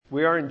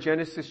We are in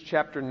Genesis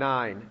chapter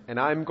 9, and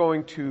I'm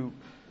going to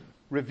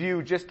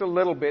review just a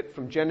little bit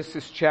from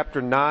Genesis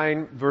chapter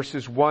 9,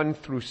 verses 1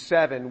 through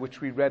 7,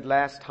 which we read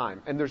last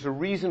time. And there's a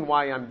reason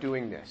why I'm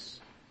doing this.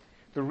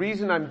 The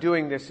reason I'm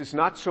doing this is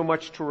not so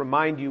much to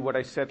remind you what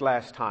I said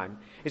last time.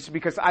 It's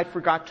because I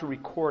forgot to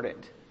record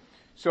it.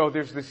 So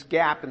there's this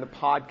gap in the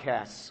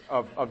podcasts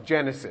of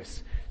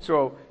Genesis.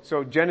 So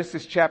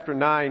Genesis chapter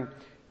 9,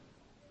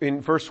 in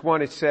verse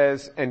 1 it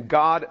says, "And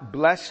God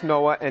blessed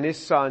Noah and his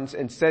sons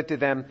and said to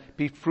them,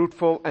 be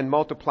fruitful and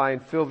multiply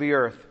and fill the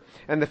earth.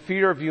 And the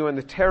fear of you and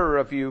the terror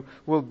of you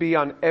will be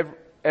on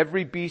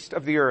every beast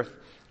of the earth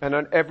and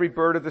on every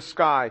bird of the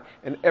sky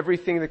and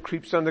everything that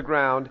creeps on the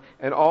ground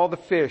and all the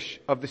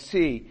fish of the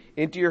sea.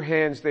 Into your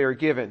hands they are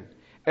given.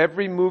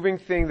 Every moving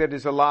thing that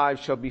is alive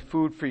shall be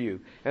food for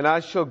you. And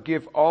I shall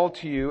give all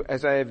to you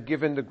as I have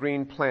given the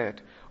green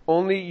plant.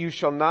 Only you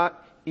shall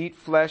not eat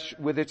flesh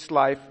with its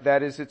life,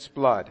 that is its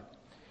blood.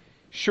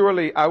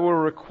 Surely I will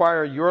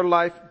require your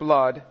life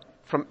blood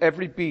from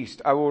every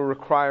beast. I will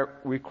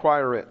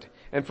require it.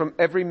 And from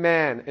every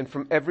man and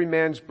from every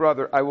man's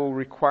brother I will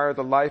require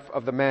the life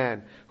of the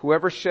man.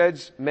 Whoever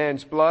sheds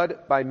man's blood,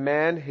 by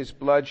man his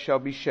blood shall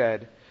be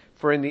shed.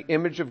 For in the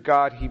image of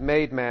God he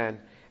made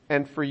man.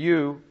 And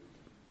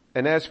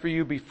as for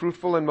you, be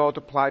fruitful and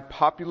multiply,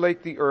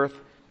 populate the earth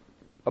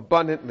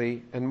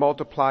abundantly and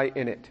multiply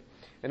in it."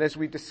 And as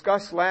we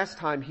discussed last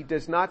time, he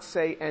does not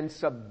say, "and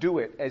subdue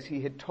it," as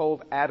he had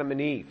told Adam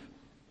and Eve.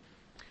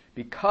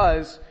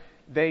 Because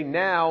they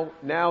now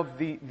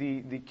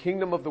the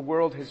kingdom of the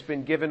world has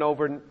been given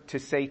over to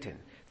Satan.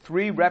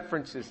 3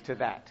 references to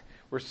that,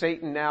 where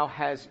Satan now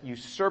has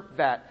usurped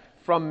that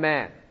from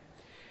man.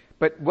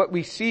 But what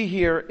we see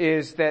here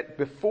is that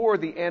before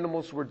the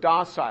animals were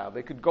docile,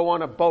 they could go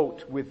on a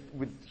boat with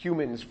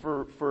humans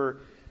for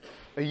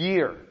a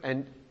year,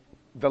 and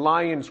the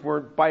lions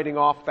weren't biting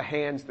off the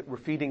hands that were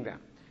feeding them.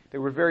 They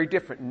were very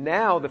different.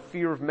 Now the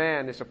fear of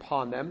man is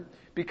upon them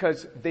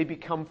because they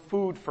become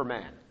food for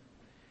man.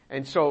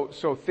 And so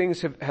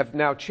things have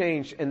now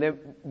changed. And then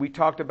we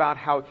talked about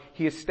how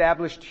he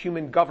established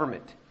human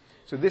government.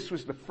 So this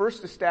was the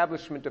first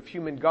establishment of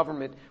human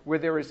government where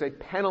there is a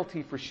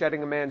penalty for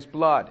shedding a man's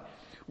blood,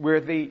 where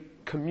the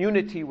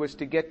community was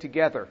to get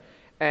together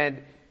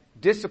and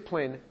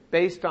discipline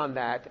based on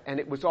that, and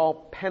it was all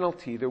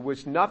penalty. There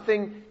was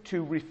nothing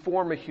to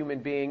reform a human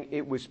being.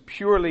 It was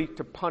purely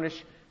to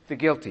punish the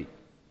guilty.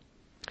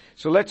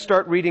 So let's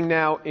start reading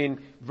now in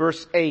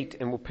verse 8,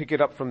 and we'll pick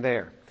it up from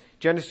there.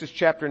 Genesis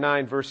chapter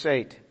 9, verse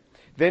 8.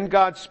 "Then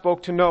God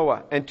spoke to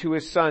Noah and to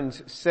his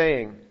sons,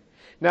 saying,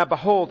 Now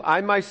behold,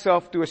 I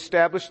myself do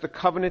establish the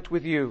covenant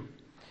with you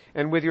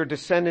and with your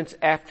descendants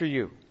after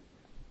you,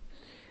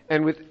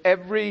 and with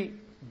every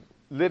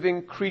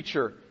living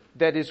creature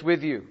that is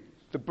with you,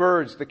 the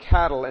birds, the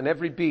cattle, and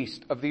every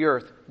beast of the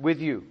earth with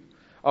you,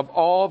 of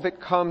all that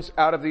comes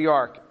out of the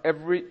ark,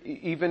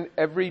 even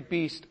every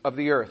beast of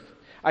the earth.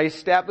 I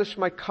establish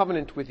my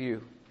covenant with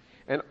you,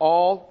 and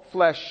all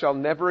flesh shall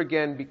never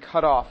again be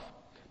cut off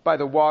by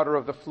the water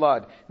of the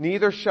flood.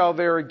 Neither shall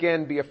there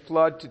again be a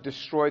flood to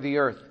destroy the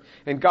earth.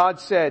 And God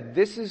said,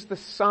 This is the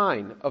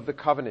sign of the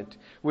covenant,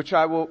 which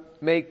I will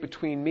make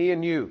between me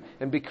and you,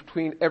 and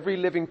between every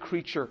living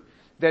creature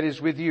that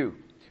is with you,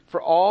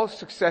 for all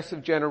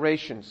successive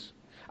generations.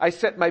 I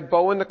set my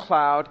bow in the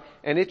cloud,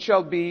 and it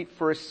shall be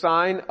for a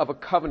sign of a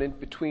covenant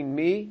between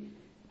me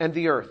and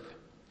the earth.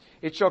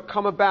 It shall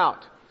come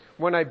about,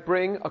 when I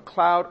bring a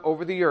cloud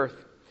over the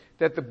earth,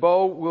 that the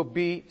bow will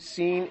be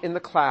seen in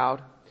the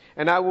cloud,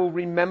 and I will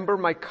remember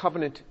my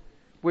covenant,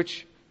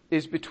 which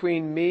is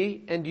between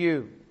me and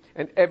you,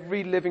 and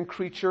every living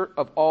creature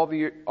of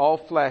all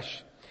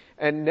flesh.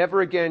 And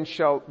never again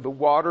shall the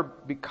water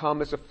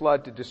become as a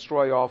flood to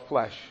destroy all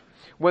flesh.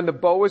 When the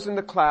bow is in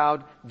the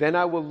cloud, then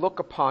I will look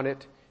upon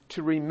it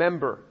to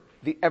remember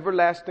the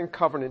everlasting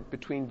covenant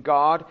between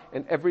God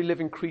and every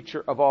living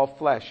creature of all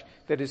flesh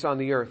that is on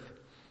the earth.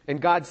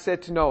 And God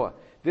said to Noah,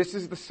 This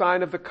is the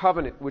sign of the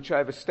covenant which I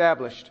have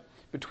established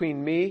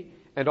between me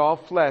and all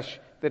flesh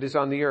that is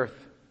on the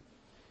earth."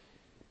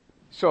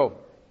 So,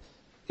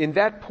 in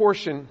that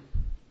portion,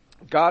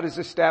 God is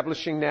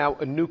establishing now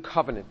a new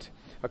covenant,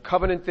 a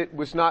covenant that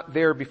was not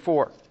there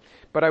before.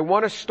 But I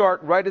want to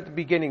start right at the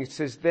beginning. It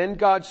says, "Then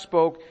God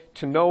spoke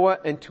to Noah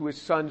and to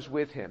his sons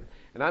with him."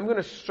 And I'm going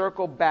to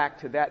circle back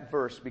to that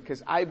verse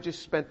because I've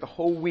just spent the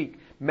whole week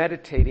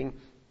meditating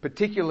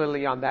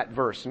particularly on that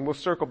verse. And we'll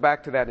circle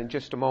back to that in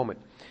just a moment.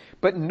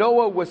 But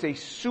Noah was a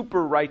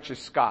super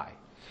righteous guy.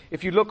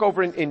 If you look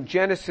over in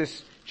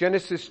Genesis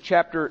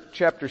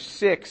chapter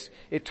 6,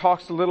 it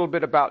talks a little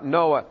bit about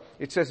Noah.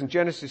 It says in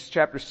Genesis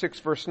chapter 6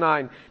 verse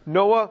 9,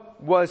 "Noah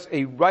was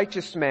a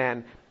righteous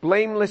man,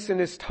 blameless in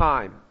his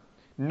time.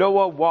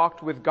 Noah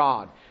walked with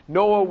God."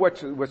 Noah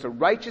was a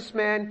righteous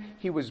man.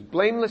 He was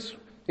blameless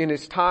in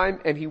his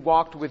time, and he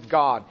walked with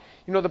God.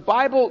 You know, the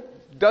Bible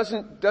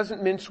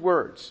doesn't mince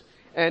words.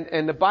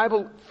 And the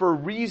Bible, for a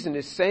reason,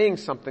 is saying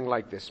something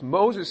like this.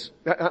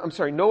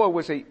 Noah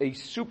was a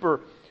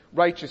super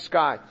righteous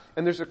guy.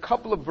 And there's a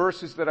couple of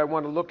verses that I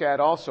want to look at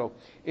also.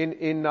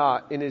 In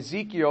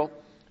Ezekiel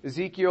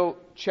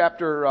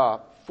chapter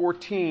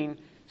 14,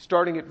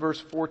 starting at verse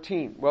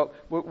 14. Well,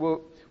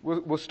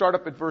 we'll start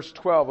up at verse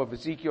 12 of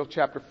Ezekiel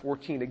chapter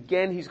 14.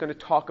 Again, he's going to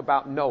talk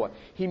about Noah.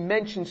 He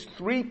mentions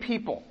three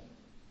people.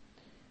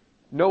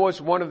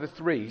 Noah's one of the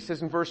three. He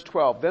says in verse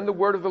 12, "Then the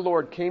word of the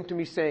Lord came to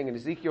me saying," in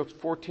Ezekiel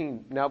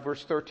 14, now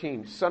verse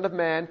 13, "Son of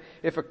man,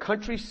 if a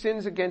country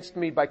sins against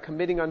me by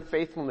committing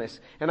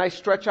unfaithfulness, and I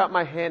stretch out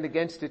my hand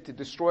against it to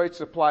destroy its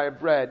supply of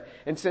bread,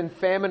 and send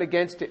famine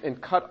against it, and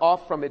cut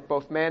off from it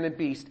both man and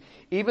beast,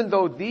 even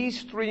though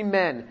these three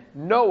men,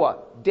 Noah,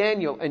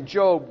 Daniel, and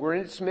Job, were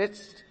in its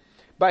midst,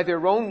 by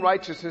their own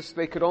righteousness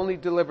they could only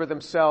deliver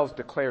themselves,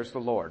 declares the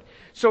Lord."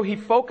 So he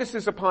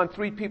focuses upon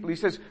three people. He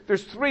says,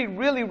 there's three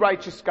really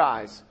righteous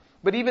guys,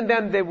 but even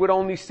them, they would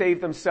only save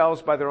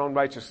themselves by their own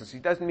righteousness. He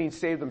doesn't mean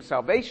save them,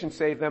 salvation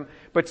save them,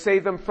 but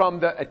save them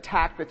from the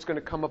attack that's going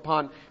to come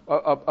upon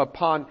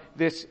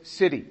this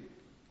city.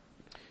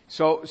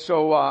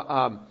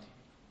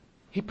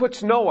 He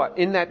puts Noah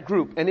in that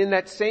group. And in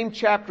that same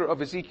chapter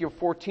of Ezekiel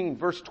 14,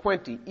 verse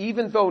 20,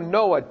 "Even though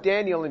Noah,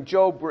 Daniel, and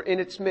Job were in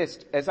its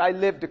midst, as I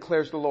live,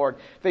 declares the Lord,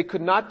 they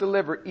could not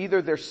deliver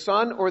either their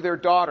son or their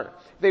daughter.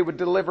 They would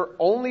deliver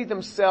only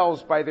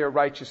themselves by their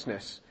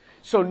righteousness."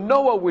 So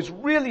Noah was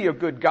really a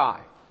good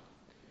guy.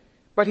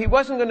 But he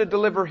wasn't going to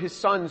deliver his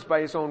sons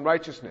by his own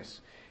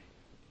righteousness.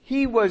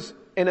 He was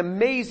an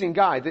amazing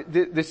guy.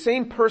 The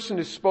same person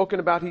is spoken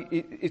about.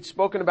 It's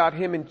spoken about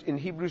him in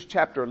Hebrews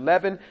chapter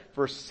 11,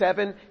 verse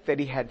 7, that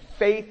he had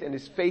faith, and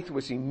his faith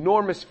was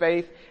enormous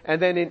faith.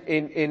 And then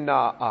in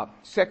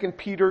 2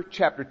 Peter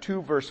chapter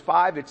 2, verse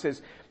 5, it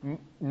says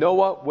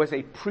Noah was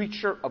a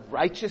preacher of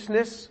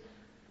righteousness.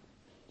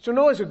 So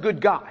Noah's a good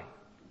guy,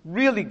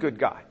 really good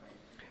guy.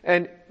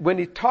 And when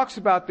it talks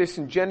about this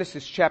in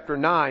Genesis chapter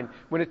 9,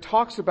 when it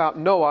talks about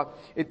Noah,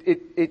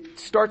 it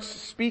starts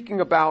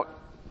speaking about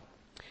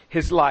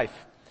his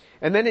life.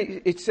 And then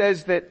it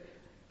says that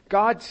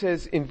God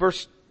says in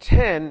verse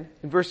 10,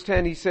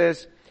 he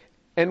says,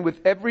 and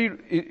with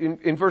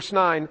in verse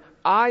 9,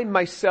 "I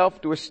myself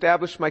do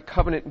establish my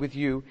covenant with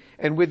you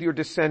and with your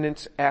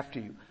descendants after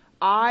you."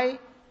 I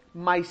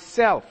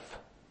myself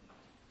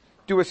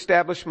do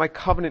establish my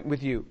covenant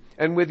with you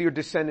and with your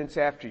descendants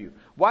after you.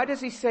 Why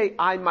does he say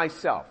I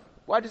myself?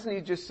 Why doesn't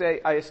he just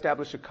say I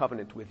establish a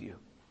covenant with you?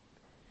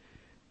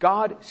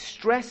 God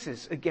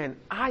stresses again,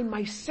 I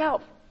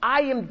myself.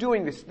 I am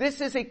doing this.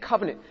 This is a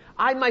covenant.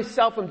 I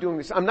myself am doing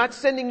this. I'm not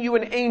sending you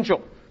an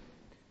angel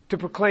to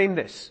proclaim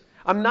this.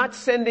 I'm not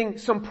sending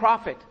some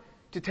prophet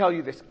to tell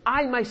you this.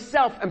 I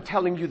myself am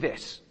telling you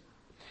this.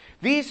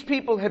 These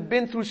people have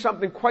been through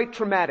something quite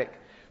traumatic.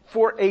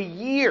 For a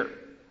year,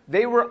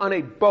 they were on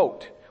a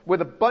boat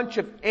with a bunch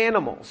of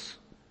animals,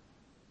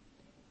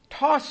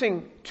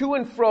 tossing to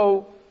and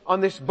fro on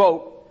this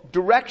boat,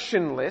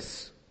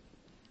 directionless.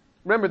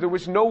 Remember, there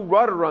was no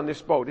rudder on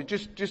this boat. It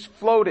just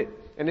floated.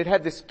 And it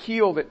had this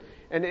keel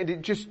and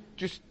it just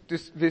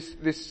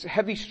this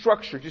heavy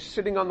structure just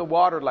sitting on the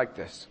water like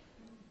this.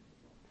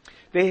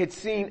 They had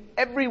seen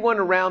everyone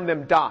around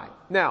them die.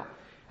 Now,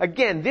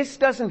 again, this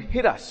doesn't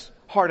hit us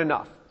hard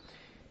enough.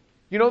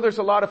 You know, there's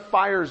a lot of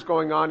fires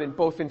going on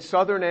both in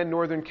Southern and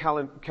Northern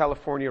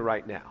California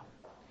right now.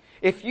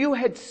 If you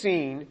had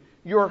seen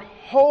your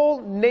whole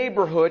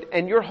neighborhood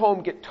and your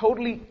home get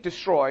totally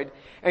destroyed,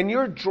 and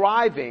you're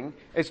driving,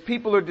 as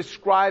people are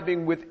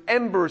describing, with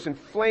embers and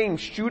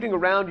flames shooting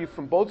around you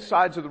from both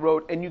sides of the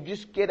road, and you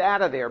just get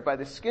out of there. By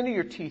the skin of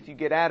your teeth, you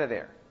get out of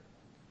there.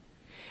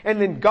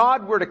 And then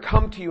God were to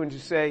come to you and to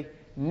say,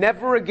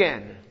 never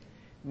again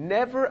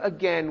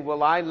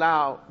will I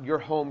allow your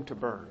home to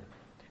burn.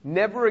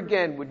 Never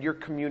again would your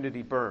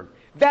community burn.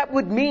 That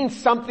would mean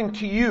something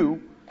to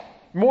you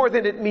more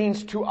than it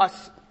means to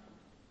us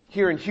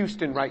here in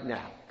Houston right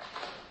now.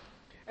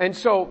 And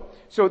so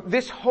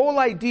this whole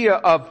idea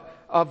of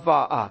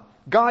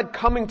God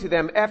coming to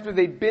them after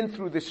they'd been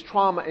through this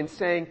trauma and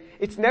saying,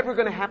 it's never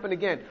going to happen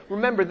again.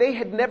 Remember, they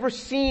had never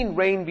seen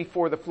rain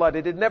before the flood.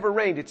 It had never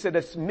rained. It said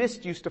a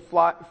mist used to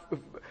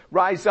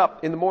rise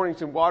up in the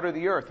mornings and water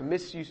the earth. The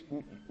mist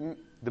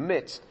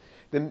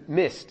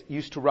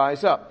used to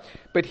rise up.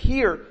 But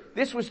here,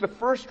 this was the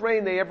first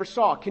rain they ever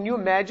saw. Can you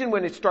imagine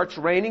when it starts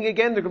raining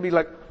again? They're going to be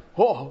like,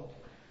 oh,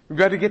 we've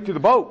got to get to the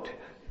boat.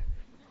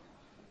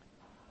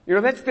 You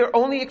know, that's their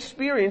only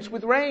experience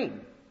with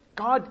rain.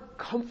 God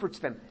comforts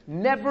them.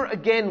 Never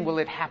again will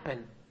it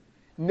happen.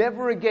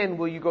 Never again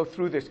will you go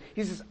through this.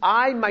 He says,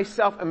 I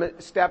myself am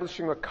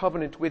establishing a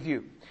covenant with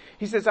you.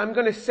 He says, I'm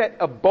going to set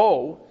a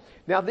bow.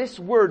 Now this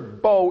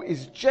word bow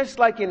is just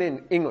like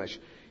in English.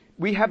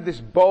 We have this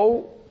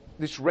bow,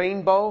 this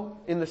rainbow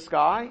in the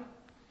sky.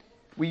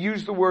 We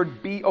use the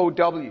word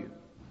B-O-W.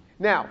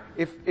 Now,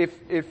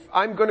 if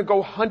I'm going to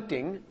go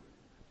hunting,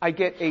 I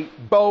get a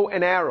bow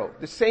and arrow.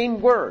 The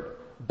same word,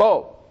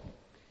 bow.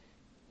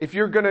 If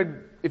you're going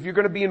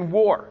to be in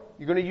war,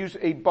 you're going to use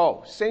a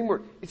bow. Same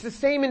word. It's the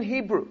same in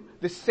Hebrew.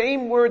 The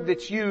same word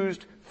that's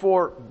used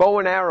for bow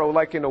and arrow,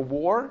 like in a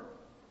war,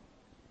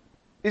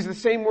 is the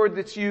same word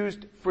that's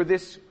used for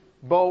this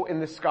bow in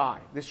the sky,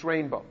 this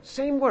rainbow.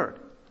 Same word.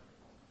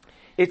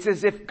 It's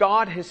as if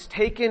God has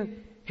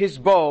taken his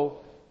bow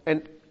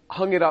and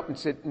hung it up and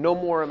said, no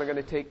more am I going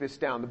to take this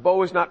down. The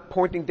bow is not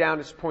pointing down,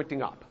 it's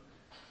pointing up.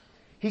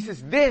 He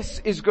says, this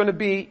is going to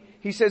be,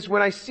 he says,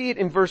 when I see it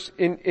in verse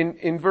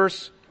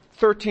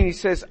 13, he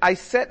says, I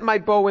set my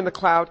bow in the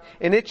cloud,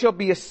 and it shall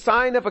be a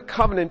sign of a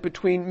covenant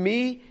between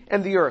me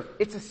and the earth.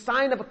 It's a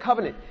sign of a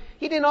covenant.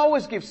 He didn't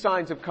always give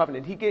signs of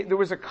covenant. There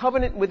was a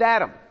covenant with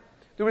Adam.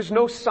 There was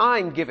no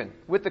sign given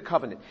with the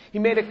covenant. He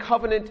made a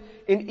covenant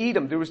in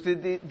Edom. There was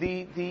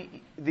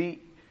the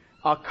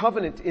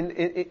covenant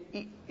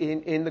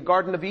in the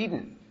Garden of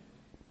Eden.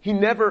 He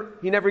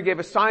never gave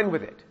a sign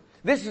with it.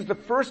 This is the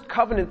first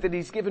covenant that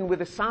he's given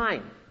with a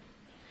sign.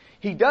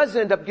 He does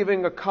end up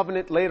giving a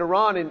covenant later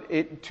on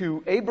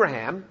to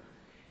Abraham,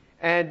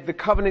 and the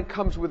covenant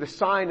comes with a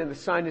sign, and the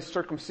sign is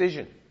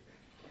circumcision.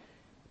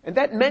 And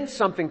that meant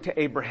something to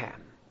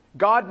Abraham.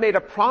 God made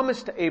a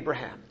promise to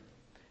Abraham.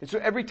 And so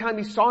every time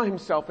he saw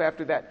himself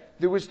after that,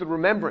 there was the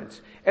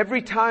remembrance.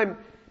 Every time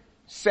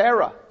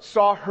Sarah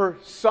saw her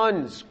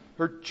sons,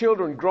 her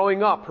children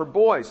growing up, her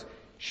boys,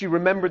 she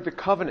remembered the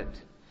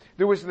covenant.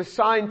 There was the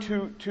sign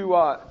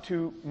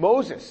to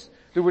Moses.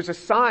 There was a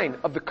sign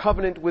of the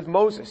covenant with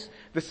Moses.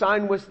 The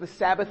sign was the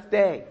Sabbath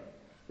day.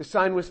 The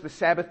sign was the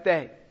Sabbath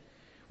day.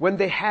 When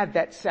they had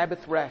that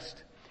Sabbath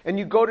rest. And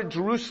you go to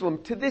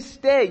Jerusalem, to this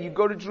day, you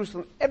go to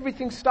Jerusalem,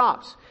 everything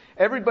stops.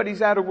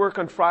 Everybody's out of work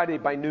on Friday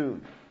by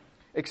noon.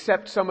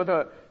 Except some of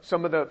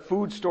the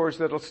food stores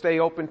that'll stay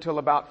open till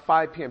about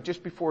 5 p.m.,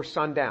 just before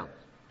sundown.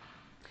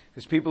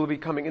 Because people will be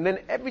coming. And then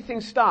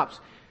everything stops.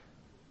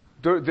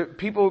 The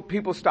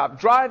people stop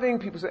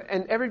driving,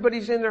 and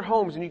everybody's in their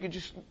homes, and you can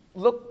just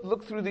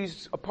look through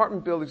these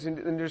apartment buildings,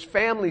 and there's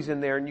families in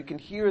there, and you can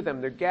hear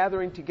them. They're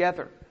gathering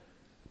together.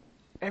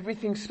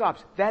 Everything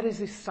stops. That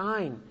is a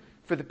sign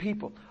for the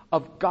people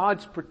of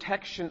God's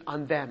protection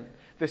on them.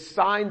 The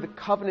sign, the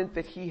covenant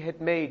that he had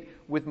made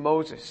with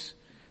Moses.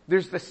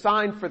 There's the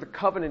sign for the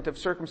covenant of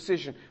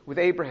circumcision with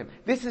Abraham.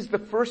 This is the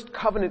first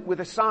covenant with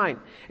a sign.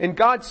 And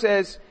God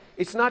says,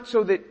 it's not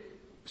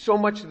so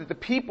much that the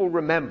people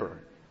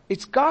remember.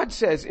 It's God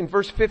says in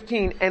verse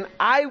 15, and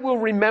I will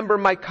remember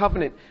my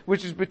covenant,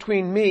 which is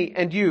between me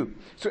and you.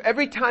 So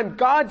every time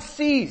God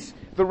sees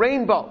the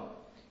rainbow,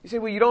 you say,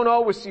 well, you don't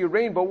always see a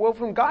rainbow. Well,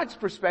 from God's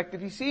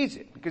perspective, he sees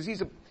it because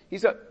he's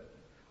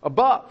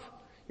above.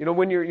 You know,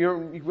 when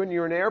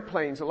you're in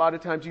airplanes, a lot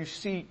of times you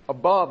see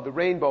above the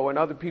rainbow and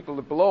other people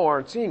that below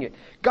aren't seeing it.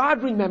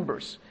 God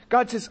remembers.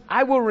 God says,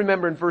 I will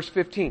remember in verse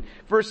 15.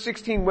 Verse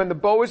 16, when the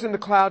bow is in the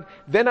cloud,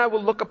 then I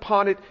will look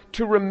upon it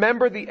to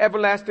remember the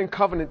everlasting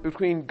covenant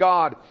between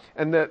God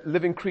and the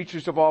living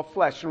creatures of all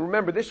flesh. And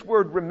remember, this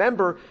word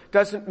remember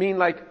doesn't mean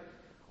like,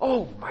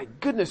 oh my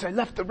goodness, I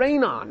left the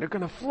rain on. They're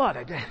going to flood.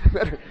 I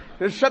better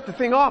shut the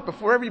thing off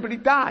before everybody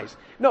dies.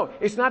 No,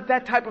 it's not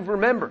that type of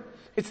remember.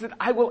 It's that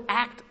I will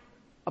act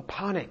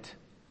upon it.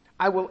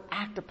 I will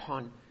act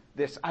upon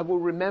this. I will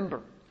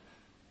remember.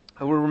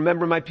 I will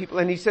remember my people.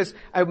 And he says,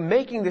 I'm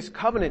making this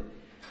covenant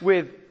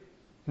with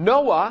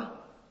Noah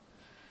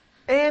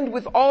and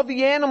with all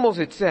the animals,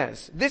 it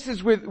says. This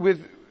is with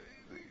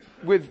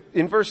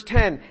in verse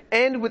 10,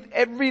 and with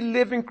every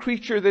living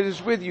creature that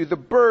is with you, the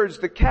birds,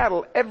 the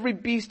cattle, every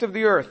beast of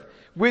the earth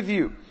with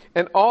you,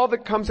 and all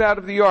that comes out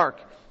of the ark,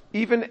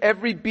 even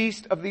every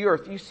beast of the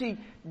earth. You see,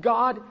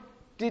 God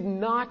did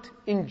not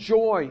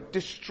enjoy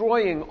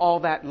destroying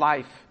all that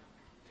life.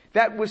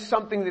 That was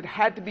something that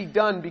had to be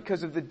done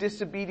because of the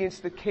disobedience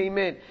that came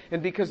in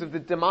and because of the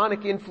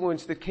demonic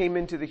influence that came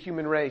into the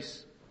human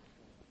race.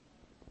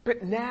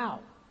 But now,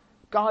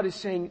 God is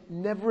saying,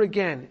 never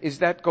again is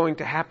that going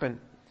to happen.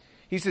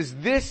 He says,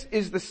 this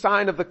is the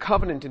sign of the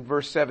covenant in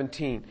verse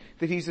 17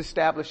 that he's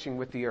establishing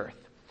with the earth.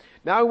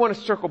 Now I want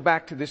to circle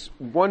back to this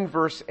one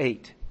verse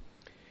 8.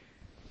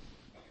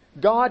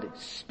 God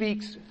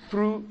speaks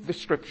through the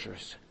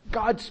scriptures.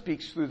 God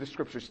speaks through the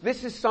scriptures.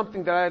 This is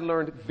something that I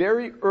learned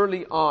very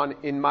early on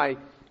in my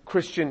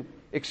Christian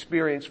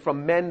experience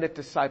from men that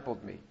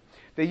discipled me.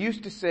 They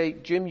used to say,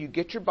 Jim, you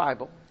get your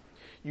Bible,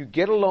 you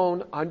get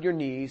alone on your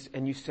knees,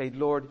 and you say,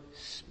 Lord,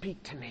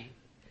 speak to me.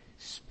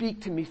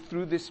 Speak to me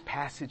through this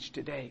passage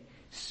today.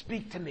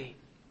 Speak to me.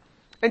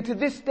 And to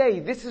this day,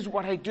 this is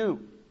what I do.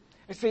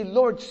 I say,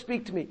 Lord,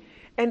 speak to me.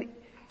 And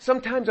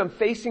sometimes I'm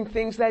facing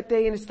things that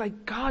day, and it's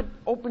like God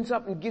opens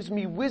up and gives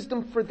me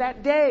wisdom for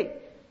that day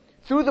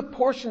through the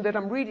portion that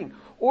I'm reading.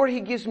 Or he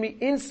gives me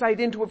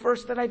insight into a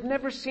verse that I've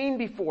never seen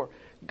before.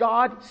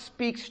 God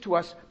speaks to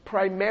us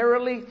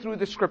primarily through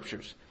the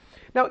scriptures.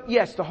 Now,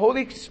 yes, the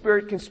Holy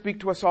Spirit can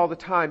speak to us all the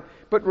time,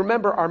 but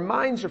remember, our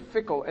minds are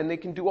fickle and they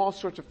can do all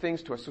sorts of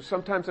things to us. So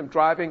sometimes I'm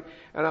driving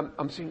and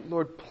I'm saying,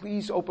 Lord,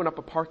 please open up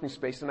a parking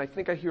space. And I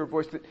think I hear a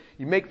voice that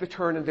you make the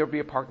turn and there'll be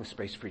a parking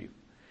space for you.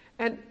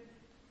 And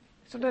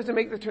sometimes I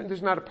make the turn,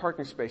 there's not a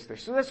parking space there.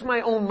 So that's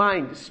my own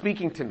mind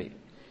speaking to me.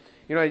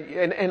 You know,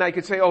 and I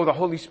could say, oh, the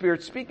Holy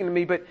Spirit's speaking to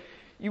me, but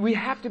we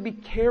have to be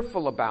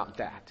careful about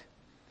that.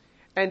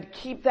 And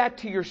keep that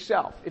to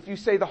yourself. If you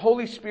say, the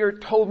Holy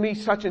Spirit told me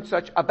such and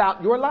such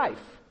about your life,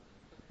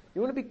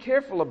 you want to be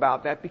careful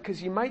about that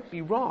because you might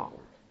be wrong.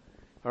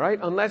 All right?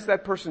 Unless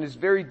that person is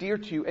very dear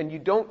to you and you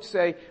don't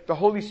say, the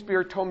Holy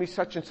Spirit told me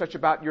such and such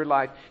about your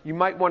life, you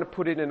might want to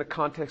put it in a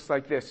context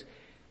like this.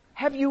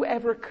 Have you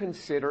ever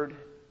considered?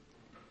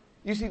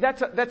 You see,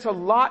 that's a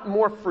lot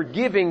more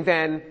forgiving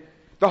than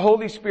the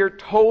Holy Spirit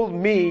told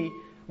me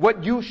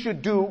what you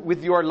should do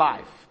with your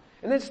life.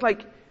 And it's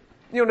like,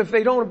 if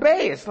they don't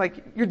obey, it's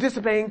like you're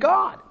disobeying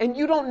God. And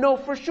you don't know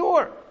for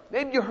sure.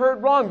 Maybe you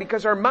heard wrong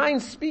because our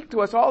minds speak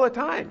to us all the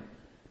time.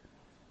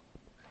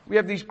 We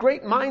have these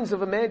great minds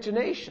of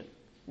imagination.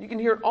 You can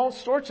hear all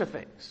sorts of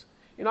things.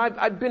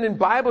 I've been in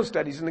Bible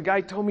studies and the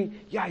guy told me,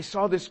 yeah, I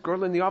saw this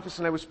girl in the office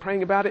and I was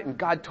praying about it and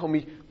God told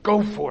me,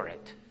 go for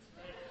it.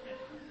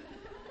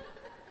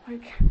 I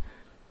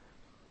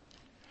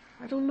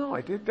don't know.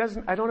 I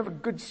don't have a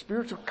good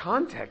spiritual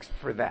context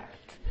for that.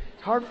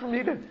 It's hard for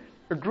me to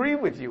agree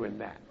with you in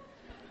that.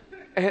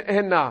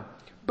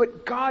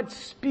 But God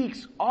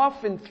speaks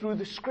often through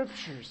the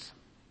scriptures.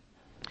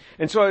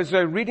 And so as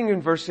I'm reading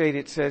in verse 8,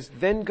 it says,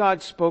 then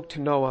God spoke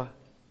to Noah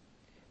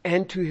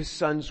and to his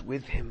sons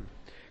with him.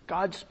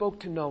 God spoke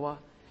to Noah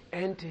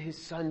and to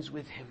his sons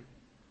with him.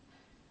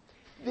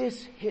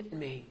 This hit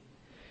me.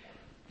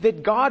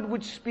 That God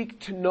would speak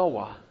to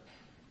Noah.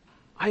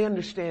 I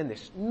understand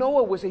this.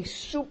 Noah was a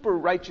super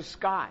righteous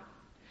guy.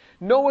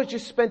 Noah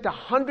just spent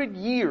 100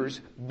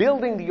 years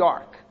building the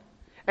ark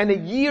and a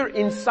year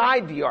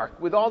inside the ark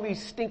with all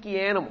these stinky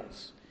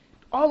animals,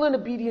 all in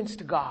obedience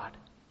to God.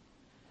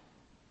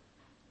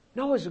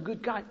 Noah's a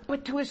good guy,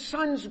 but to his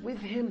sons with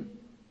him.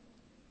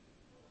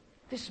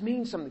 This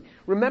means something.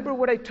 Remember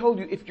what I told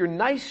you. If you're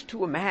nice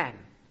to a man,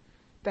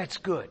 that's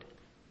good.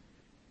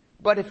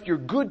 But if you're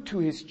good to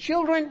his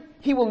children,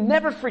 he will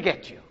never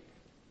forget you.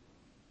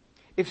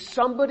 If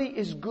somebody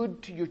is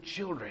good to your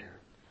children,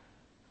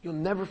 you'll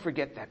never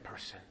forget that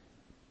person.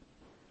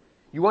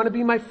 You want to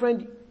be my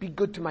friend? Be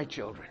good to my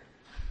children.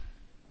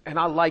 And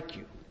I'll like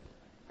you.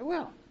 I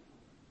will.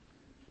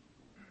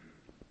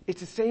 It's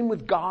the same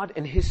with God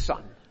and his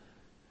son.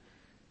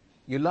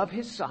 You love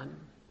his son.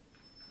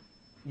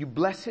 You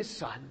bless his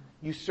son.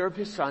 You serve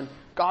his son.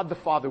 God the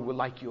Father will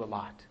like you a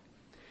lot.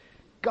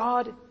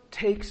 God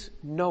takes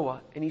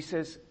Noah and he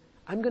says,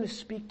 I'm going to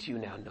speak to you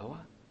now,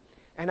 Noah.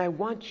 And I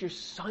want your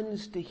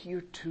sons to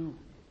hear too.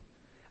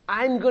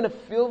 I'm going to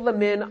fill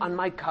them in on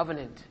my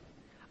covenant.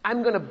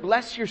 I'm going to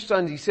bless your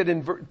sons. He said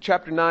in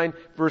chapter 9,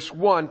 verse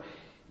 1,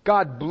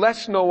 God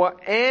blessed Noah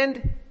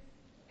and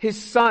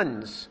his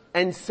sons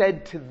and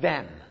said to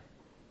them.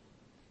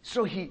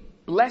 So he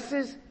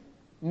blesses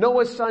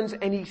Noah's sons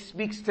and he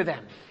speaks to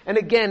them. And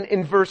again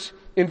in verse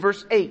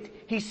 8,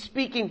 he's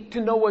speaking to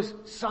Noah's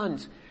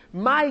sons.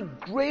 My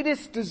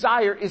greatest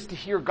desire is to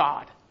hear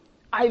God.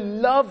 I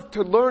love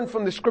to learn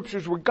from the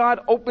scriptures where God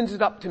opens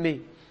it up to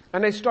me.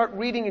 And I start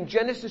reading in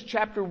Genesis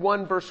chapter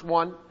 1 verse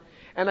 1.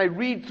 And I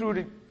read through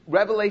to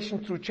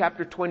Revelation through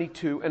chapter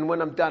 22. And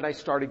when I'm done, I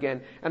start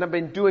again. And I've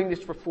been doing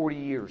this for 40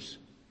 years.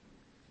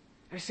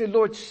 I say,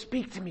 Lord,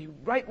 speak to me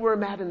right where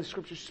I'm at in the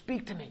scriptures.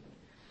 Speak to me.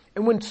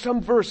 And when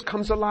some verse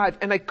comes alive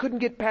and I couldn't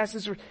get past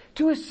this verse,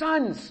 to his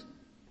sons.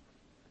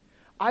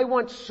 I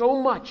want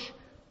so much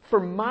for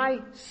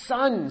my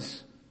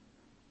sons,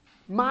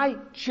 my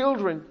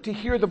children, to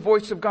hear the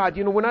voice of God.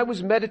 When I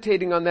was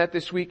meditating on that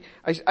this week,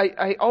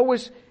 I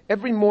always,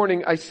 every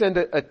morning I send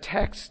a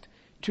text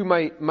to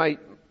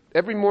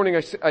every morning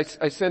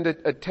I send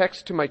a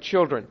text to my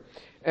children.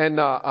 And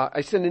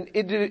I send an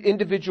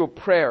individual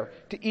prayer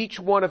to each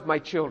one of my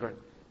children.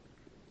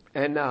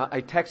 And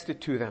I text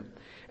it to them.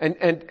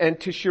 And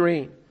to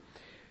Shireen.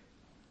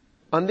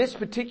 On this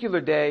particular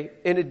day,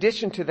 in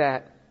addition to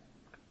that,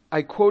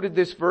 I quoted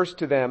this verse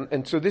to them,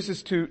 and so this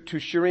is to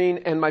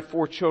Shireen and my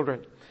 4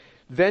 children.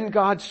 Then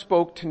God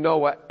spoke to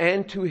Noah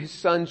and to his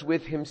sons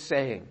with him,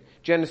 saying,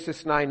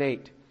 Genesis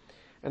 9:8.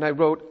 And I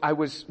wrote, I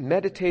was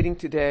meditating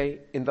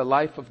today in the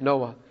life of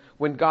Noah,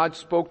 when God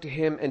spoke to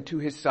him and to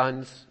his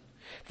sons,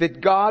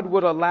 that God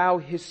would allow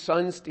his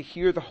sons to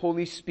hear the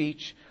holy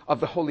speech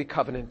of the Holy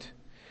Covenant.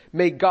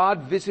 May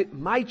God visit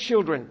my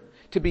children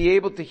to be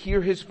able to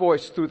hear his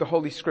voice through the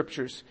Holy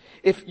Scriptures.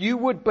 If you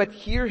would but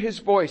hear his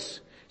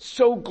voice,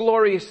 so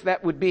glorious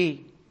that would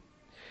be.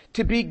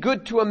 To be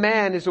good to a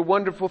man is a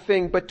wonderful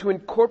thing, but to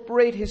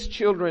incorporate his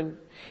children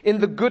in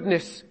the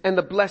goodness and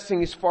the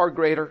blessing is far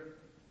greater.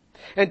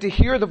 And to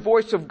hear the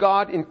voice of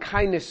God in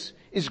kindness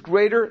is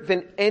greater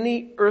than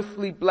any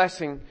earthly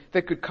blessing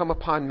that could come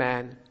upon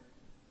man.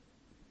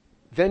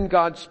 Then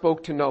God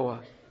spoke to Noah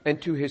and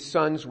to his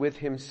sons with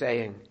him,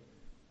 saying,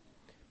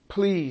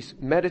 please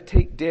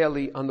meditate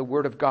daily on the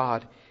word of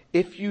God.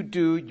 If you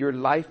do, your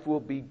life will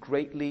be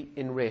greatly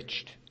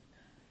enriched.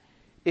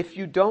 If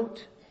you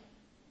don't,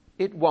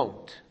 it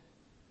won't.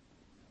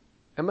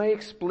 Am I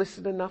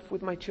explicit enough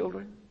with my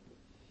children?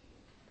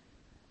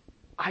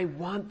 I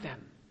want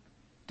them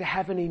to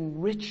have an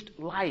enriched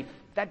life.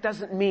 That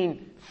doesn't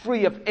mean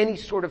free of any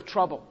sort of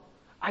trouble.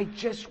 I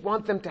just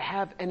want them to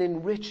have an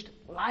enriched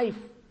life.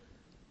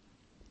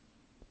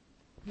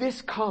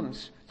 This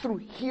comes through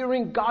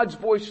hearing God's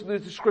voice through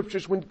the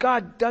scriptures. When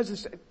God does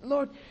this,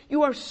 Lord,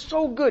 you are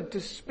so good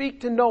to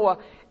speak to Noah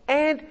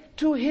and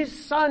to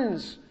his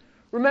sons.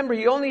 Remember,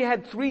 he only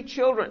had 3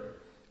 children,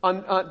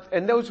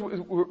 and those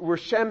were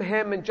Shem,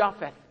 Ham, and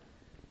Japheth.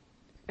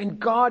 And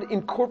God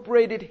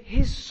incorporated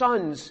his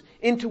sons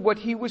into what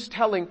he was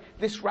telling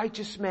this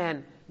righteous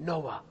man,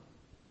 Noah.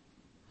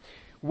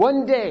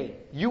 One day,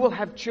 you will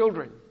have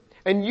children,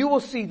 and you will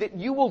see that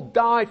you will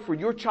die for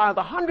your child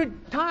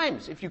 100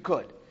 times if you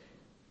could.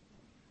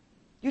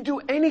 You do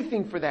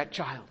anything for that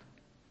child.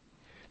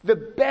 The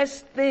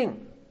best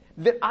thing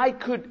that I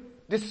could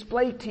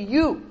display to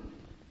you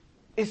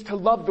is to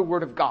love the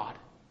Word of God.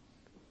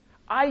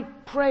 I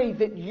pray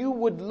that you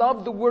would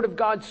love the Word of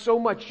God so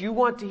much you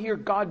want to hear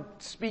God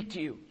speak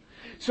to you.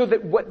 So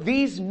that what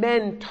these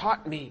men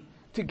taught me,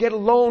 to get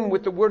alone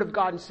with the Word of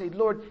God and say,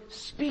 Lord,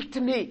 speak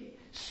to me.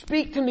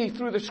 Speak to me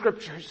through the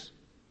scriptures.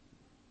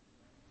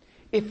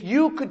 If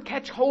you could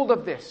catch hold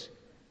of this,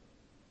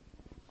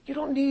 you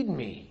don't need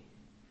me.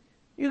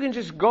 You can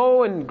just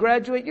go and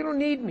graduate. You don't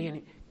need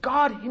me.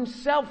 God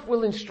himself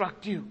will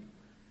instruct you.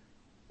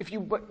 If you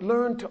but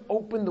learn to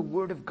open the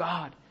Word of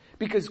God.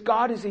 Because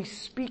God is a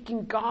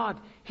speaking God.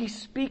 He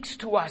speaks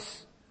to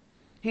us.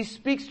 He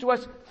speaks to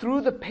us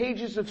through the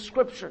pages of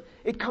Scripture.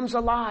 It comes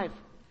alive.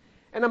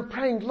 And I'm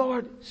praying,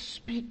 Lord,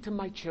 speak to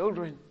my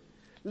children.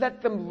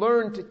 Let them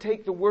learn to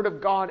take the Word of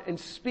God and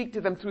speak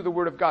to them through the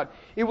Word of God.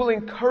 It will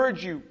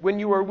encourage you when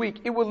you are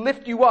weak. It will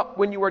lift you up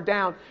when you are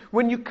down.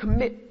 When you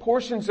commit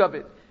portions of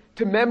it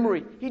to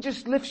memory, He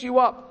just lifts you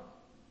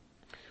up.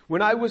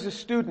 When I was a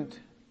student,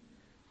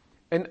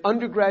 an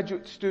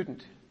undergraduate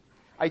student,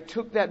 I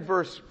took that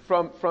verse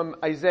from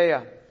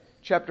Isaiah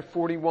chapter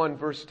 41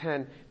 verse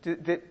 10,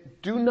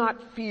 that do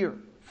not fear,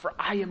 for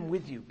I am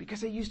with you.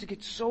 Because I used to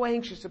get so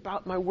anxious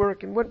about my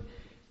work, and what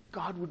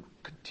God would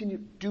continue,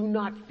 do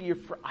not fear,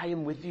 for I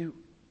am with you.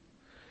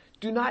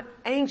 Do not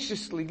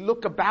anxiously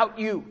look about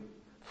you,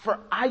 for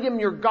I am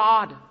your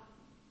God.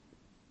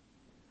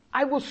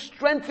 I will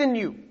strengthen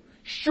you.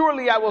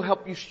 Surely I will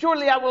help you.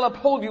 Surely I will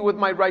uphold you with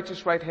my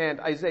righteous right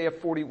hand. Isaiah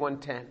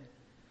 41:10.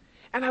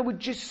 And I would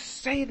just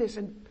say this,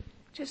 and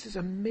just this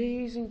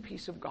amazing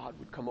peace of God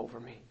would come over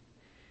me.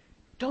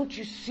 Don't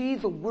you see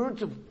the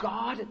words of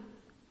God?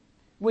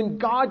 When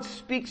God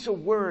speaks a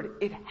word,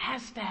 it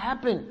has to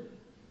happen.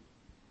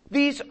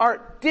 These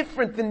are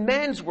different than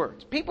man's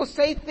words. People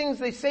say things,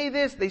 they say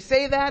this, they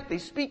say that, they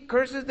speak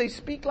curses, they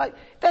speak like,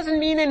 it doesn't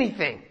mean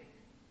anything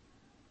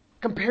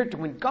compared to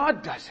when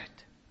God does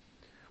it.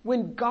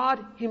 When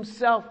God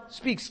himself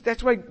speaks.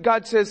 That's why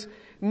God says,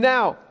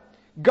 now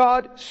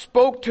God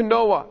spoke to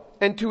Noah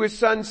and to his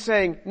sons,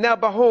 saying, now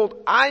behold,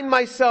 I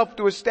myself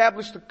do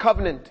establish the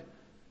covenant.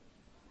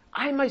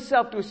 I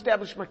myself do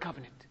establish my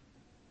covenant.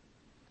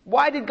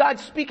 Why did God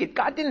speak it?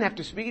 God didn't have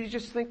to speak it, he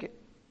just think it.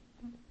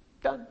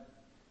 Done.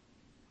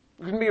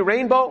 There's going to be a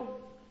rainbow.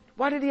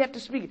 Why did he have to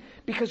speak it?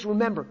 Because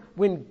remember,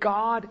 when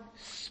God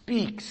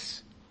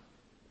speaks,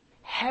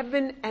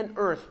 heaven and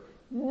earth,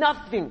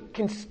 nothing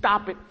can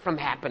stop it from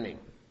happening.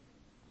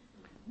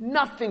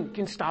 Nothing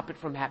can stop it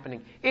from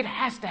happening. It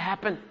has to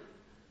happen.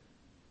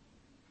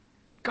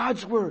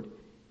 God's word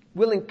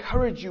will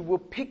encourage you, will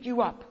pick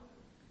you up.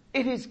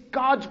 It is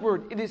God's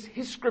word. It is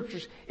his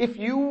scriptures. If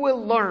you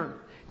will learn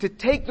to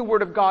take the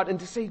word of God and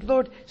to say,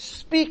 Lord,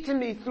 speak to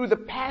me through the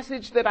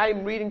passage that I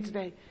am reading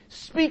today.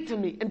 Speak to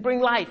me and bring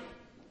life.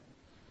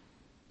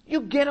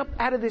 You get up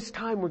out of this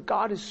time where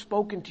God has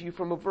spoken to you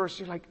from a verse.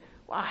 You're like,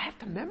 well, I have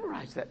to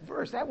memorize that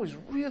verse. That was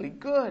really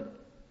good.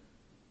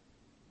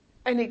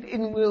 And it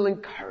will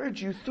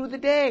encourage you through the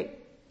day.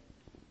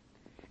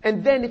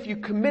 And then if you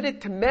commit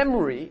it to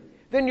memory,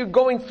 then you're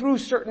going through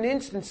certain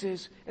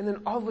instances, and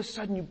then all of a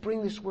sudden you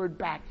bring this word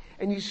back,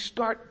 and you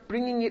start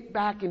bringing it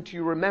back into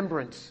your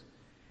remembrance.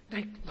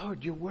 Like,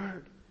 Lord, your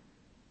word.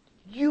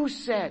 You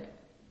said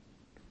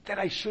that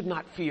I should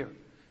not fear,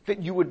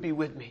 that you would be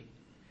with me,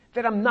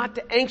 that I'm not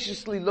to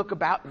anxiously look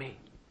about me,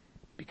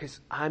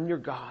 because I'm your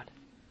God.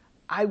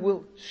 I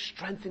will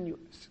strengthen you.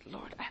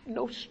 Lord, I have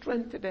no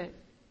strength today.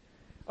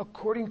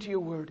 According to your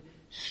word,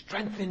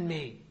 strengthen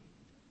me.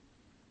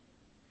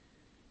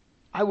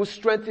 I will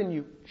strengthen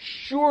you.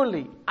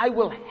 Surely I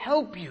will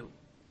help you.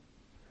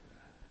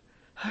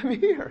 I'm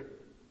here.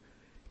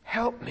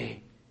 Help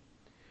me.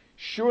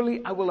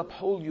 Surely I will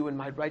uphold you in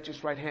my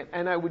righteous right hand.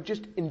 And I would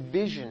just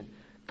envision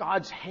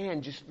God's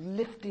hand just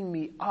lifting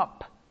me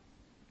up.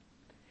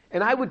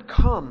 And I would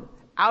come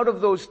out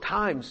of those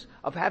times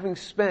of having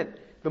spent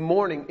the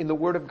morning in the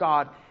Word of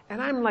God,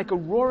 and I'm like a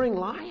roaring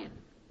lion.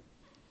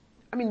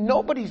 I mean,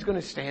 nobody's going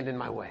to stand in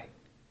my way.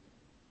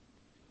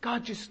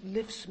 God just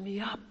lifts me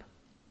up.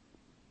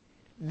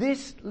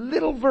 This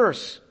little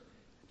verse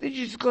that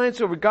you just glance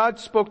over, God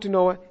spoke to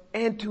Noah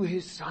and to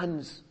his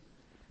sons.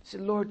 I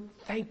said, Lord,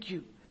 thank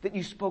you that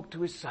you spoke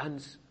to his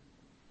sons.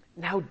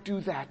 Now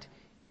do that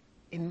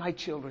in my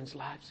children's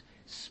lives.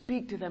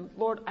 Speak to them.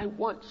 Lord, I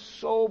want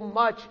so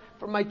much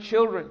for my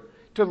children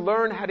to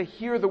learn how to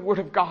hear the word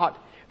of God.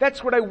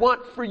 That's what I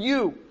want for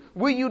you.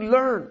 Will you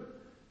learn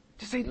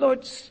to say,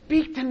 Lord,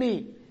 speak to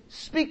me.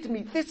 Speak to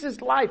me. This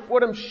is life.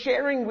 What I'm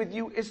sharing with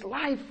you is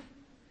life.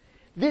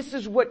 This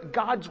is what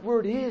God's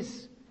word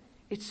is.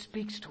 It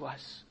speaks to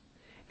us.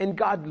 And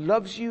God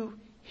loves you.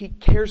 He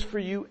cares for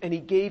you, and He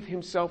gave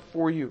Himself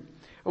for you.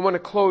 I want to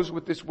close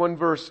with this one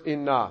verse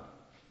in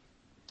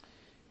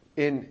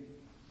 2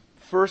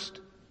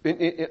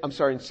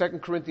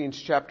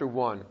 Corinthians chapter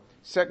 1.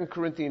 2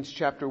 Corinthians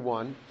chapter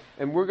 1.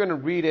 And we're going to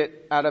read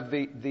it out of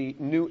the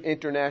New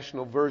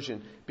International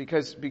Version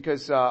because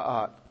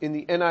in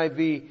the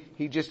NIV,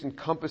 he just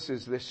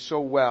encompasses this so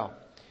well.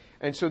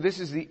 And so this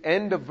is the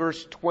end of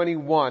verse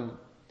 21.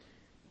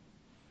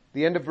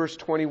 The end of verse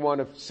 21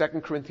 of 2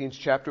 Corinthians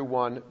chapter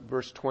 1,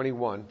 verse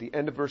 21. The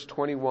end of verse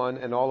 21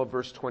 and all of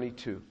verse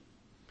 22.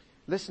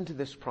 Listen to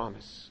this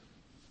promise.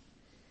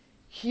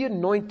 He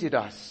anointed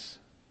us,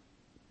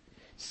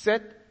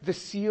 set the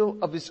seal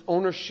of His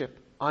ownership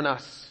on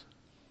us,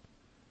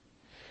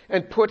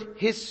 and put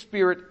His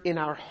Spirit in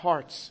our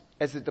hearts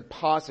as a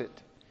deposit,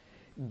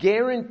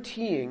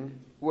 guaranteeing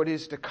what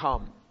is to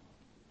come.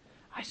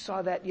 I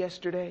saw that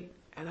yesterday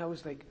and I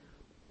was like,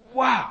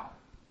 wow.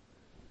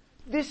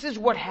 This is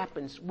what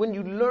happens when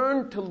you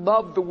learn to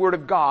love the Word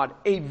of God.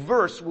 A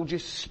verse will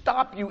just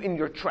stop you in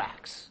your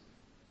tracks.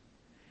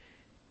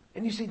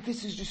 And you say,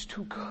 this is just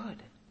too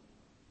good.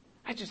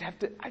 I just have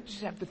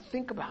to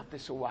think about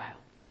this a while.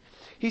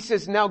 He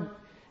says, now,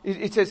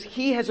 it says,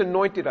 He has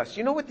anointed us.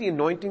 You know what the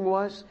anointing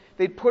was?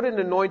 They'd put an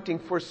anointing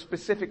for a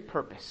specific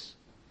purpose.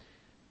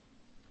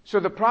 So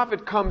the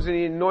prophet comes and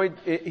he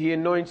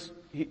anoints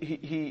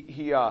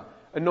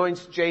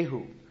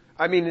Jehu.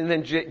 I mean, and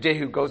then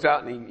Jehu goes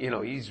out and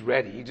he's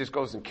ready. He just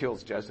goes and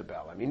kills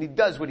Jezebel. I mean, he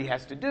does what he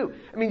has to do.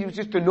 I mean, he was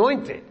just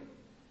anointed.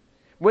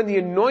 When the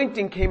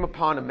anointing came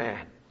upon a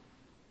man,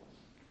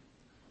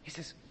 He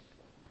says,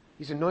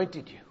 He's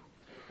anointed you.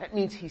 That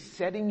means He's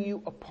setting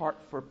you apart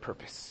for a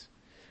purpose.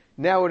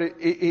 Now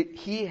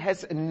He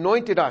has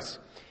anointed us.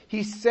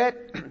 He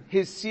set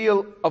His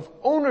seal of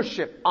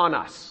ownership on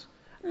us.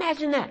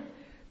 Imagine that.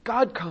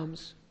 God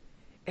comes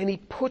and He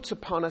puts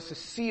upon us a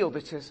seal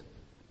that says,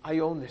 I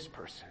own this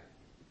person.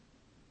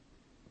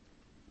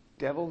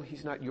 Devil,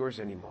 he's not yours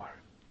anymore.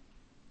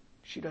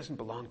 She doesn't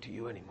belong to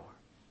you anymore.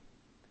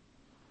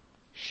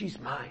 She's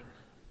mine.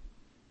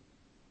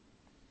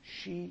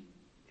 She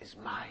is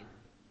mine.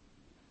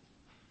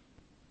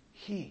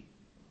 He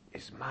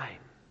is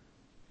mine.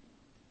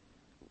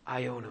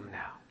 I own him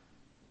now.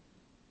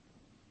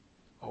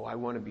 Oh, I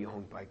want to be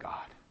owned by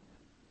God.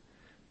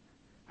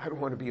 I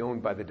don't want to be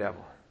owned by the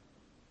devil.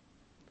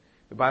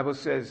 The Bible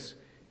says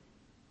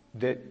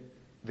that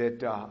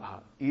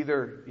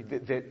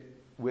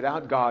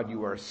without God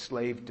you are a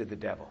slave to the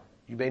devil.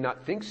 You may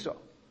not think so,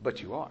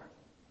 but you are.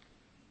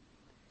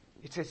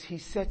 It says He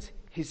sets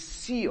His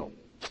seal.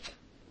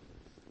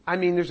 I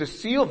mean, there's a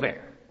seal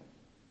there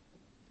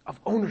of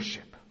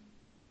ownership.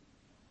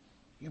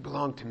 You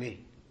belong to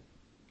me.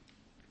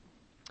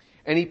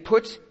 And He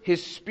puts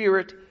His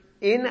Spirit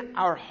in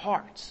our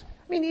hearts.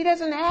 I mean, He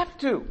doesn't have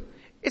to.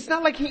 It's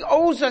not like He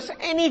owes us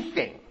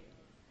anything.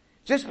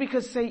 Just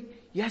because say,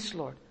 yes,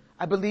 Lord,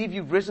 I believe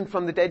you've risen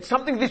from the dead.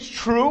 Something that's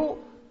true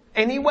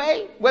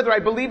anyway, whether I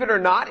believe it or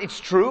not, it's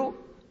true.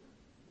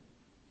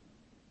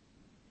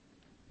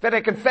 That I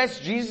confess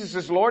Jesus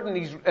is Lord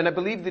and I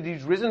believe that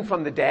He's risen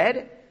from the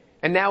dead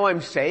and now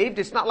I'm saved.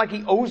 It's not like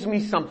He owes me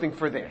something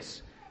for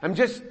this. I'm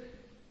just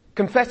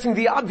confessing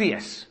the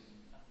obvious.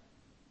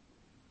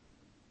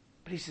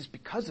 But He says,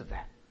 because of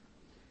that,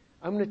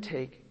 I'm going to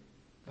take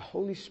the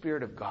Holy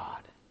Spirit of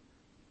God,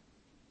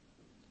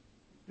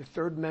 the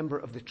third member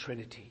of the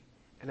Trinity,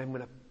 and I'm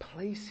going to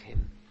place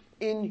Him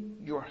in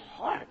your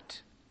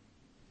heart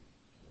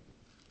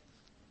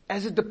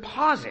as a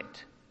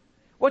deposit.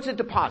 What's a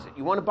deposit?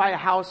 You want to buy a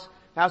house,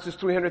 the house is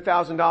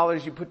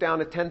 $300,000, you put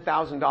down a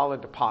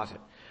 $10,000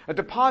 deposit. A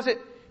deposit,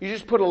 you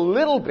just put a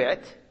little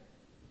bit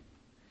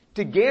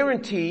to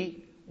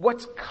guarantee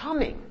what's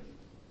coming.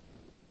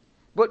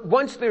 But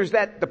once there's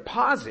that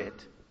deposit,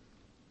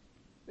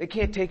 they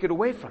can't take it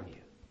away from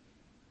you.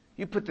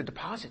 You put the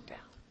deposit down.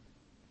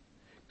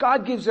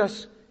 God gives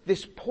us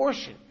this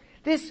portion,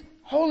 this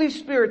Holy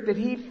Spirit that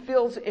He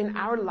fills in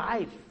our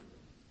life.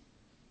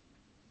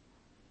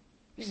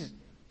 He says,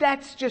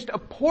 that's just a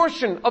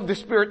portion of the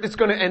Spirit that's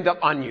going to end up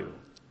on you.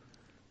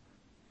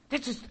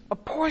 That's just a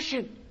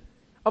portion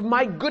of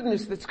my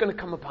goodness that's going to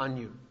come upon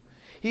you.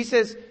 He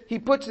says He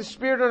puts the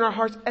Spirit in our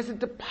hearts as a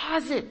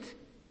deposit,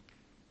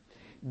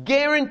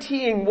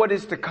 guaranteeing what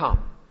is to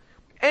come.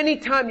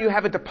 Anytime you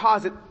have a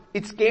deposit,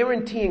 it's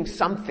guaranteeing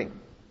something.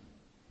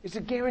 It's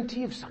a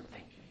guarantee of something.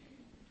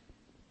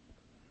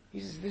 He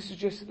says, this is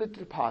just the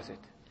deposit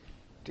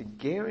to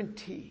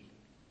guarantee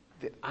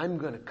that I'm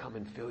going to come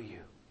and fill you.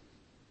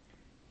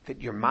 That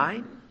you're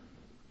mine,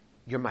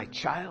 you're my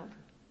child,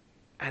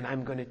 and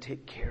I'm going to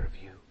take care of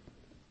you.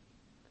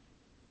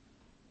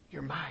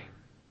 You're mine.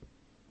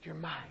 You're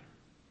mine.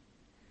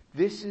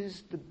 This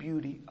is the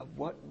beauty of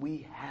what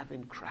we have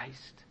in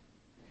Christ.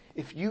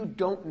 If you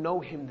don't know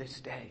Him this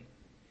day,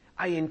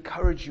 I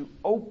encourage you,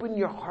 open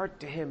your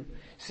heart to Him.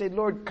 Say,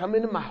 Lord, come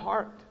into my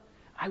heart.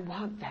 I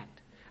want that.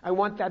 I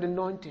want that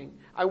anointing.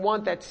 I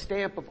want that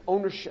stamp of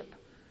ownership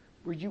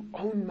where you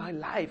own my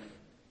life.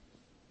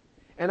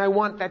 And I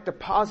want that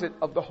deposit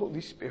of the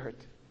Holy Spirit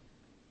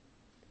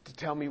to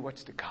tell me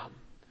what's to come.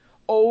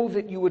 Oh,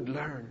 that you would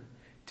learn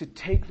to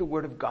take the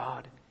Word of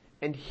God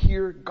and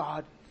hear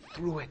God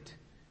through it.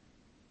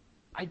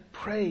 I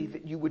pray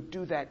that you would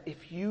do that.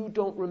 If you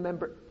don't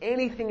remember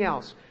anything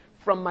else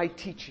from my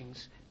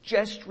teachings,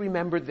 just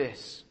remember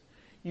this.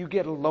 You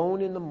get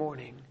alone in the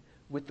morning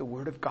with the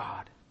Word of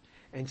God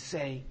and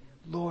say,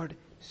 Lord,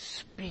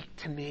 speak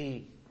to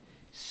me.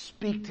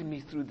 Speak to me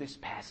through this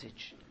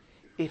passage.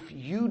 If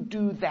you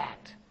do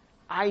that,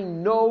 I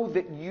know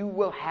that you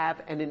will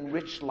have an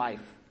enriched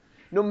life.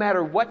 No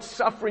matter what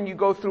suffering you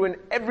go through, and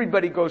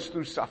everybody goes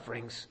through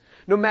sufferings.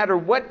 No matter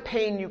what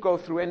pain you go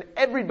through, and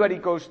everybody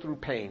goes through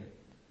pain.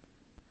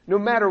 No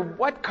matter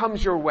what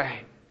comes your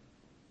way,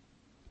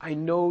 I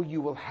know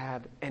you will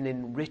have an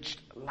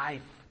enriched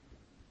life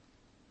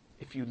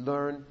if you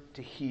learn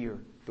to hear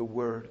the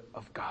Word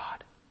of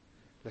God.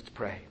 Let's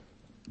pray.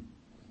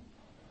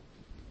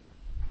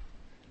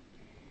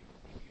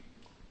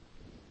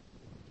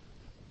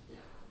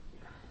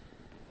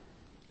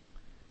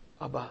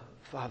 Abba,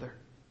 Father,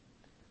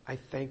 I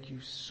thank you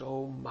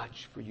so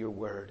much for your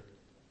Word.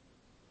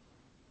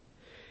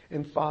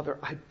 And Father,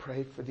 I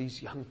pray for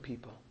these young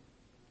people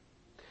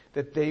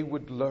that they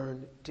would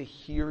learn to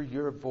hear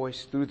your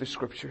voice through the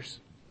Scriptures.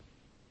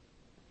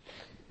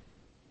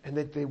 And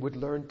that they would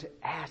learn to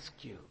ask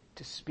you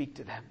to speak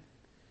to them.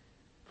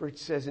 For it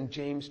says in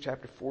James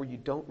chapter 4, you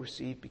don't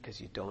receive because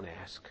you don't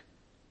ask.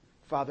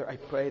 Father, I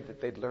pray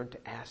that they'd learn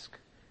to ask.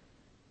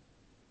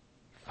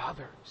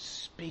 Father,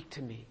 speak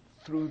to me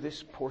through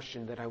this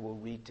portion that I will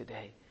read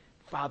today.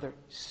 Father,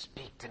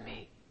 speak to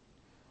me.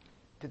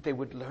 That they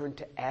would learn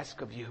to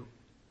ask of you.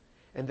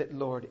 And that,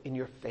 Lord, in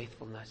your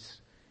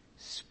faithfulness,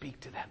 speak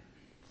to them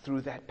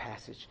through that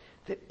passage.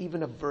 That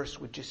even a verse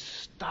would just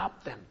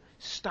stop them.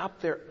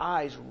 Stop their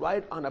eyes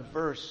right on a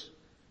verse.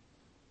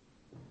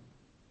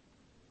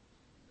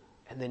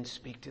 And then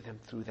speak to them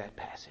through that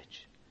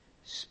passage.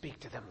 Speak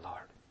to them, Lord.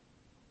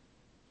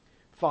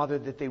 Father,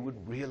 that they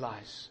would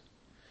realize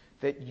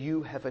that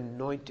you have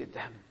anointed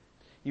them.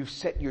 You've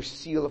set your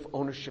seal of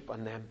ownership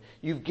on them.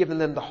 You've given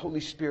them the Holy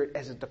Spirit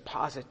as a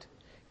deposit,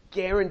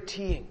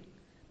 guaranteeing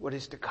what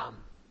is to come.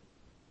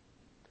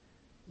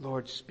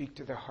 Lord, speak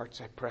to their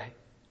hearts, I pray.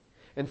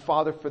 And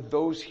Father, for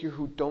those here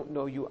who don't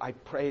know you, I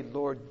pray,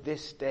 Lord,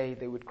 this day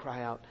they would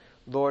cry out,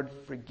 Lord,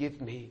 forgive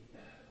me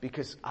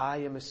because I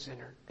am a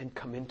sinner and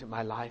come into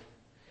my life.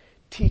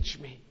 Teach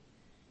me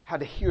how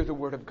to hear the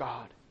Word of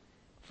God.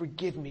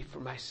 Forgive me for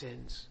my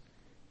sins.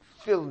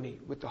 Fill me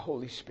with the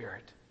Holy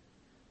Spirit.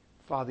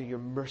 Father, your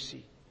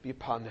mercy be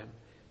upon them.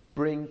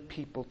 Bring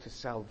people to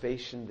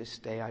salvation this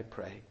day, I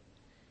pray.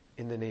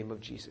 In the name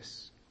of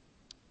Jesus.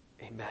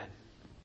 Amen.